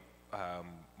actually, you know,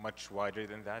 much wider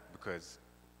than that, because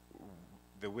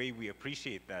the way we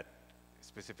appreciate that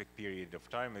specific period of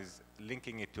time is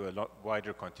linking it to a lot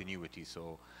wider continuity.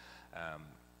 So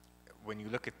when you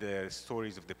look at the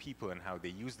stories of the people and how they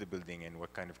use the building and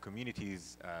what kind of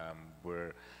communities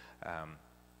were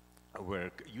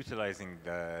utilizing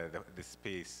the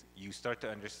space, you start to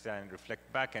understand,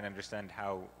 reflect back and understand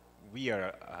how we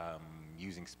are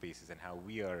using spaces and how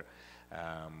we are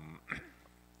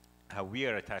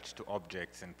attached to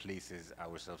objects and places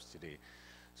ourselves today.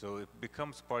 So it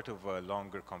becomes part of a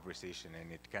longer conversation,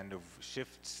 and it kind of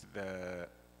shifts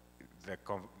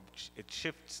it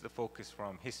shifts the focus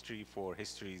from history for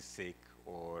history's sake,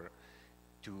 or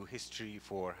to history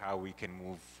for how we can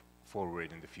move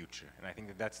forward in the future. And I think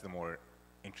that that's the more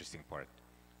interesting part.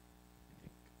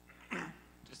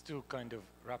 Just to kind of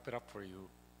wrap it up for you,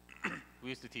 we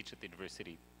used to teach at the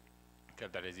university,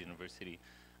 Gazzaz University,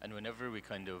 and whenever we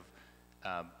kind of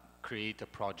create a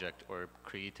project or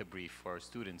create a brief for our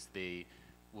students, they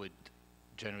would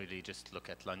generally just look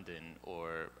at London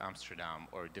or Amsterdam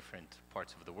or different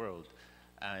parts of the world.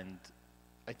 And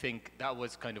I think that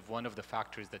was kind of one of the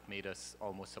factors that made us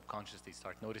almost subconsciously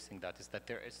start noticing that, is that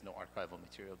there is no archival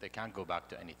material. They can't go back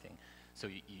to anything. So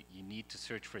you need to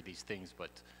search for these things,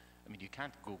 but I mean, you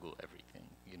can't Google everything,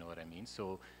 you know what I mean?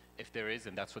 So if there is,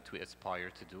 and that's what we aspire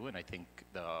to do, and I think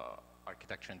the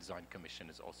Architecture and Design Commission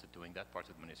is also doing that, part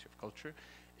of the Ministry of Culture,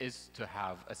 is to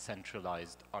have a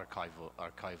centralized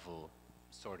archival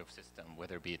sort of system,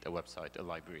 whether be it a website, a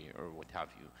library, or what have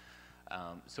you.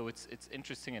 So it's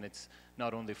interesting, and it's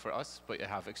not only for us, but you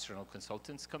have external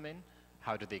consultants come in.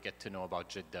 How do they get to know about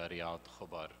Jeddah, Riyadh,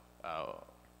 Khobar,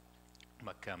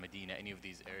 Mecca, Medina, any of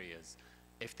these areas,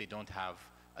 if they don't have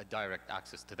a direct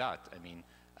access to that? I mean,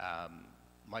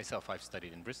 myself, I've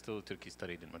studied in Bristol, Turkey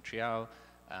studied in Montreal,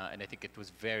 and I think it was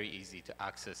very easy to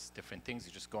access different things.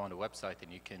 You just go on a website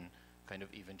and you can kind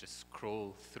of even just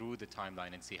scroll through the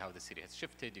timeline and see how the city has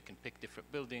shifted. You can pick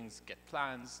different buildings, get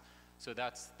plans. So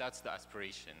that's the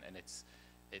aspiration, and it's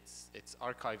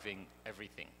archiving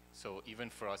everything. So even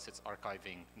for us, it's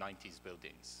archiving 90s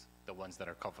buildings, the ones that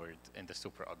are covered in the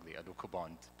super ugly Adobe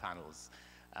bond panels.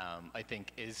 I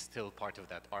think is still part of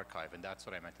that archive, and that's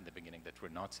what I meant in the beginning, that we're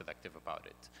not selective about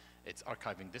it. It's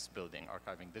archiving this building,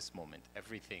 archiving this moment.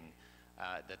 Everything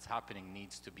that's happening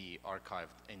needs to be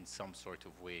archived in some sort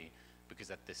of way,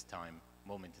 because at this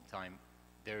moment in time,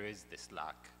 there is this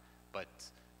lack.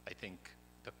 But I think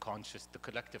the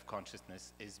collective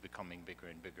consciousness is becoming bigger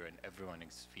and bigger, and everyone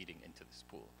is feeding into this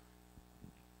pool.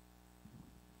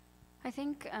 I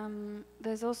think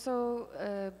there's also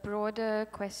a broader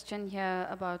question here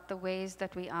about the ways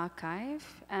that we archive.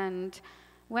 And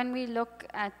when we look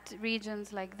at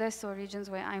regions like this, or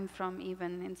regions where I'm from,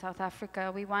 even in South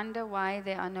Africa, we wonder why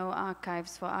there are no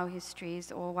archives for our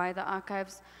histories, or why the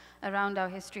archives around our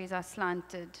histories are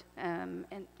slanted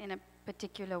in a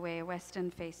particular way,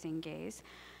 Western-facing gaze.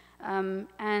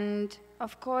 And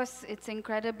of course, it's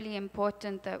incredibly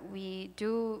important that we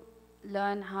do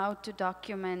learn how to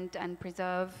document and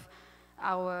preserve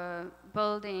our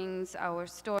buildings, our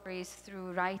stories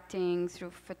through writing, through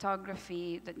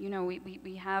photography, that, you know,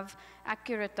 we have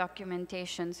accurate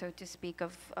documentation, so to speak,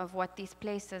 of what these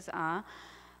places are.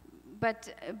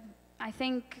 But I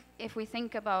think if we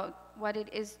think about what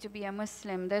it is to be a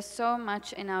Muslim, there's so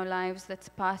much in our lives that's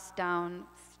passed down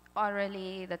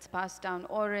orally, that's passed down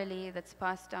orally, that's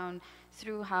passed down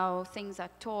through how things are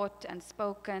taught and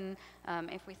spoken.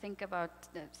 If we think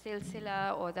about the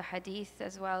silsila or the hadith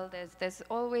as well, there's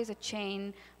always a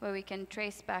chain where we can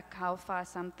trace back how far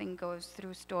something goes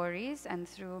through stories and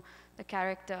through the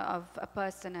character of a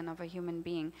person and of a human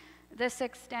being. This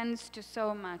extends to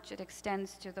so much. It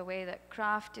extends to the way that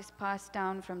craft is passed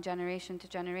down from generation to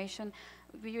generation.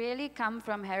 We really come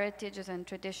from heritages and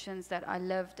traditions that are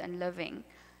lived and living.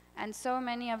 And so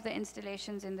many of the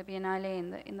installations in the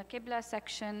Biennale, in the Qibla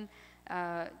section,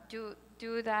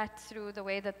 do that through the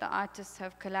way that the artists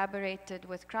have collaborated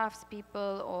with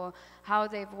craftspeople, or how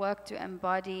they've worked to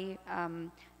embody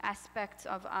aspects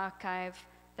of archive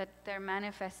that they're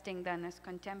manifesting then as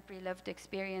contemporary lived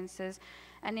experiences.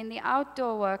 And in the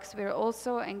outdoor works, we're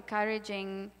also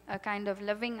encouraging a kind of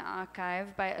living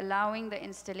archive by allowing the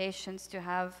installations to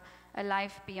have a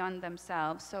life beyond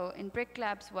themselves. So in Brick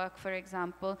Lab's work, for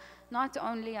example, not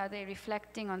only are they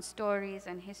reflecting on stories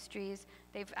and histories,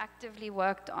 they've actively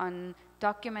worked on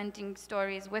documenting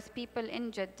stories with people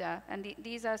in Jeddah. And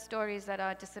these are stories that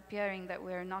are disappearing, that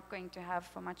we're not going to have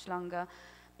for much longer.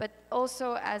 But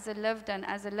also as a lived and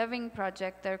as a living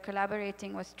project, they're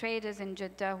collaborating with traders in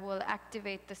Jeddah who will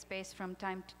activate the space from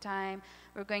time to time.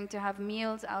 We're going to have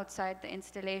meals outside the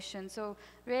installation. So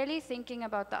really thinking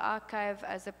about the archive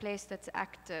as a place that's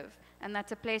active, and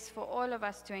that's a place for all of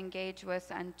us to engage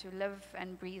with and to live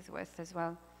and breathe with as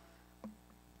well.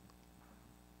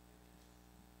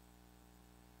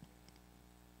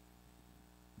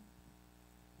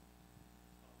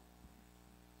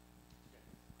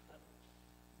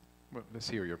 Well, let's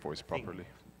hear your voice properly.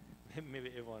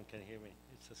 Maybe everyone can hear me.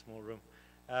 It's a small room.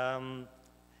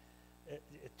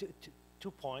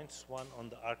 Two points. One on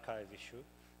the archive issue,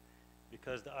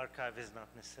 because the archive is not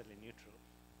necessarily neutral.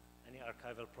 Any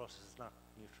archival process is not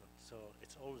neutral. So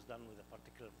it's always done with a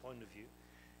particular point of view,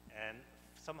 and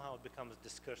somehow it becomes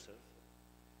discursive.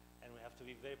 And we have to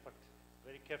be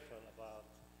very careful about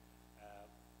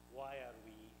why are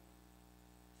we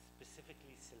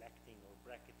specifically selecting or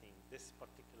bracketing these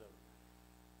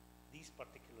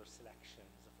particular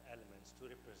selections of elements to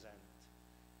represent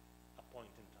a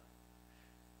point in time.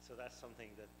 So that's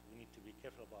something that we need to be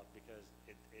careful about, because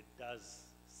it does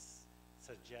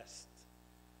suggest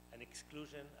an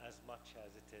exclusion as much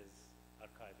as it is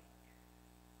archiving.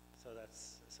 So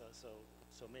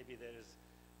so maybe there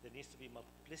needs to be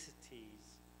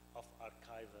multiplicities of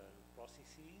archival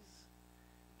processes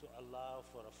to allow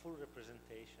for a full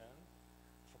representation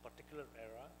of a particular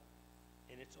era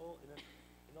in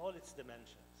all its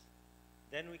dimensions.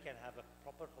 Then we can have a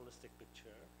proper holistic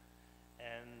picture,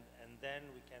 and then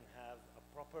we can have a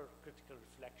proper critical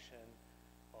reflection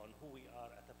on who we are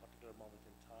at a particular moment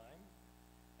in time,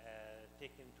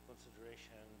 taking into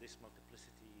consideration these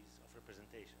multiplicities of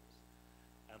representations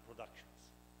and productions.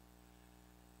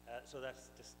 So let's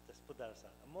put that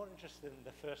aside. I'm more interested in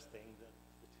the first thing, that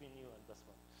between you and this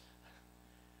one,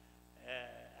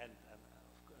 and of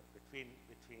course between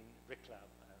Brick Lab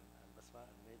and Basma,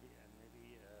 and maybe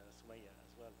Sumayya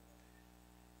as well,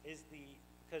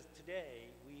 because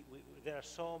today there's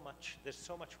so much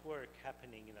work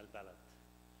happening in Al-Balad.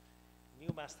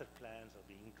 New master plans are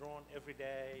being drawn every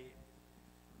day.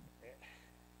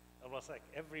 almost like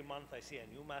every month I see a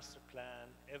new master plan.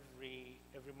 Every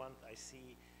month I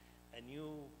see a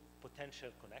new potential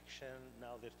connection.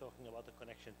 Now they're talking about the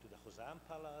connection to the Khuzam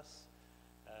Palace.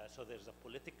 So there's a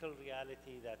political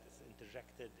reality that is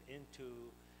interjected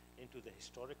into the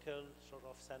historical sort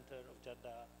of center of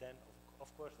Jeddah. Then, of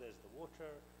course, there's the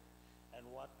water and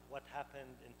what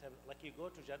happened in terms, like you go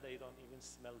to Jeddah, you don't even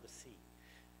smell the sea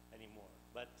anymore.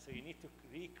 But so you need to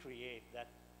recreate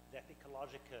that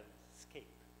ecological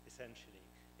scape, essentially,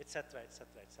 et cetera, et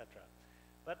cetera, et cetera.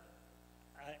 But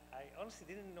I honestly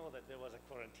didn't know that there was a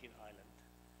quarantine island.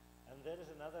 And there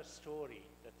is another story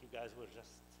that you guys were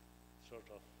just sort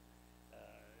of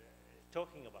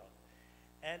talking about.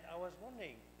 And I was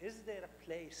wondering, is there a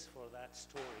place for that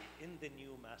story in the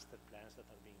new master plans that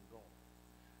are being drawn?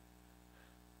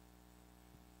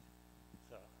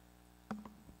 So.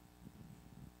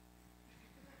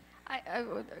 I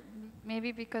would,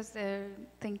 maybe because they're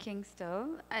thinking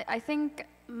still. I think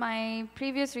my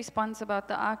previous response about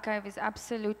the archive is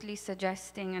absolutely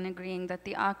suggesting and agreeing that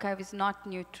the archive is not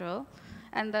neutral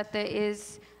and that there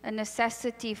is a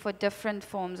necessity for different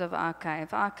forms of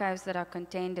archives that are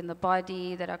contained in the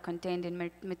body, that are contained in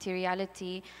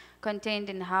materiality, contained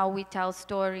in how we tell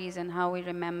stories and how we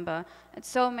remember. And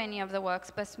so many of the works,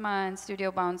 Basma and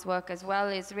Studio Bound's work as well,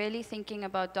 is really thinking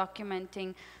about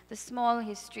documenting the small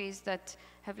histories that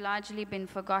have largely been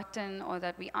forgotten or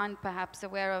that we aren't perhaps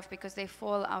aware of because they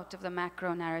fall out of the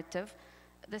macro narrative.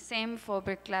 The same for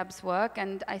Brick Lab's work,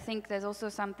 and I think there's also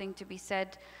something to be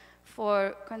said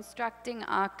for constructing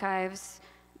archives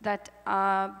that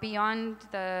are beyond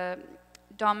the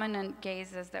dominant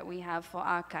gazes that we have for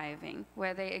archiving,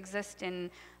 where they exist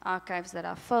in archives that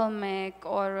are filmic,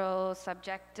 oral,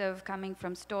 subjective, coming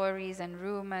from stories and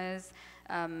rumors,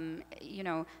 you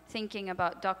know, thinking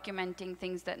about documenting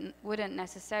things that wouldn't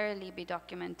necessarily be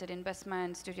documented. In Basma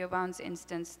and Studio Bound's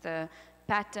instance, the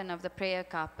pattern of the prayer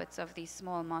carpets of these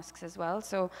small mosques as well.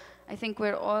 So I think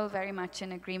we're all very much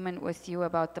in agreement with you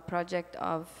about the project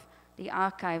of the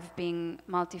archive being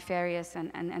multifarious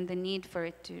and the need for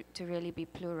it to really be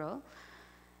plural.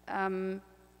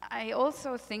 I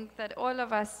also think that all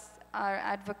of us are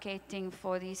advocating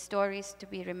for these stories to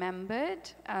be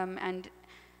remembered, and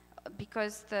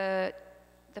because the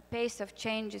pace of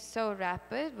change is so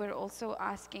rapid, we're also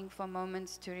asking for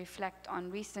moments to reflect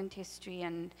on recent history,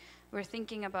 and we're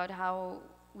thinking about how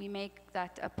we make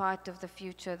that a part of the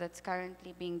future that's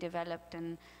currently being developed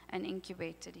and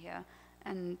incubated here.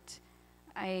 And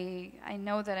I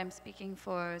know that I'm speaking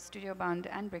for Studio Bound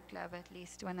and Brick Lab, at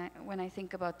least, when I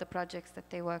think about the projects that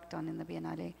they worked on in the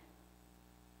Biennale.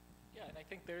 Yeah, and I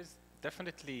think there's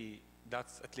definitely,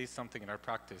 that's at least something in our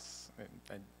practice,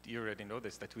 and you already know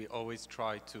this, that we always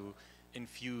try to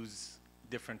infuse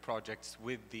different projects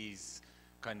with these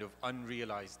kind of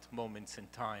unrealized moments in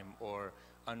time or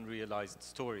unrealized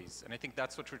stories. And I think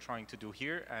that's what we're trying to do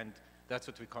here, and that's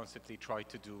what we constantly try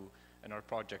to do in our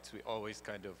projects. We always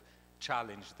kind of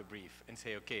challenge the brief and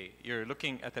say, okay, you're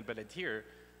looking at Al-Balad here,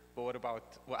 but what about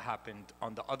what happened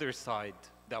on the other side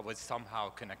that was somehow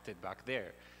connected back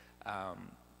there?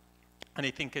 And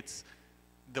I think it's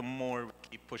the more we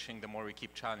keep pushing, the more we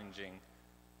keep challenging,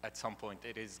 at some point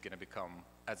it is going to become,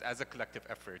 as a collective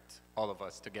effort, all of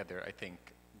us together, I think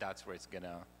that's where it's going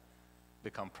to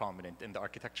become prominent in the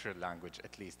architectural language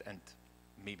at least, and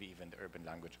maybe even the urban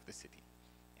language of the city.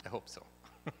 I hope so.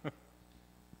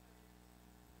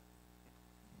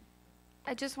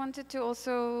 I just wanted to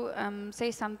also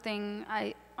say something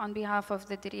on behalf of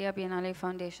the Diriyah Biennale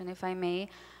Foundation, if I may.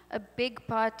 A big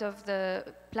part of the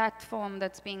platform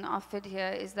that's being offered here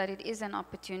is that it is an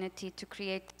opportunity to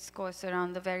create discourse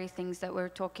around the very things that we're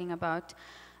talking about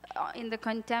in the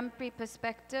contemporary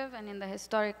perspective and in the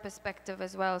historic perspective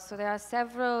as well. So there are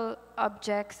several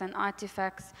objects and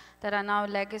artifacts that are now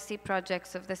legacy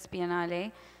projects of this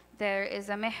Biennale. There is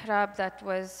a mihrab that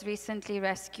was recently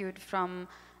rescued from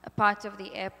a part of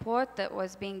the airport that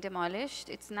was being demolished.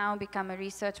 It's now become a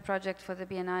research project for the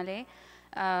Biennale.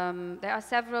 There are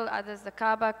several others. The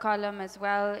Kaaba column as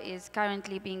well is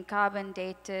currently being carbon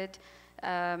dated,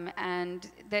 and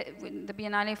the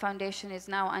Biennale Foundation is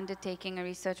now undertaking a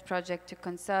research project to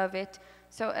conserve it.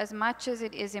 So as much as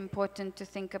it is important to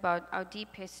think about our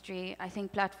deep history, I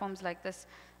think platforms like this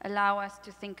allow us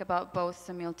to think about both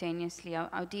simultaneously,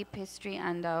 our deep history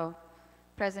and our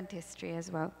present history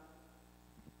as well.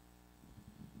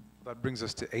 That brings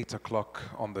us to 8 o'clock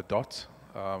on the dot.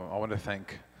 I want to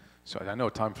thank, so I know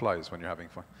time flies when you're having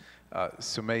fun,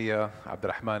 Sumayya,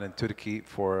 Abdulrahman, and Turki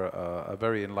for a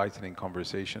very enlightening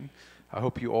conversation. I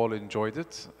hope you all enjoyed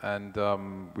it, and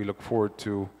we look forward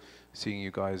to seeing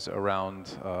you guys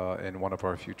around in one of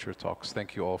our future talks.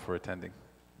 Thank you all for attending.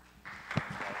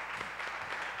 Right.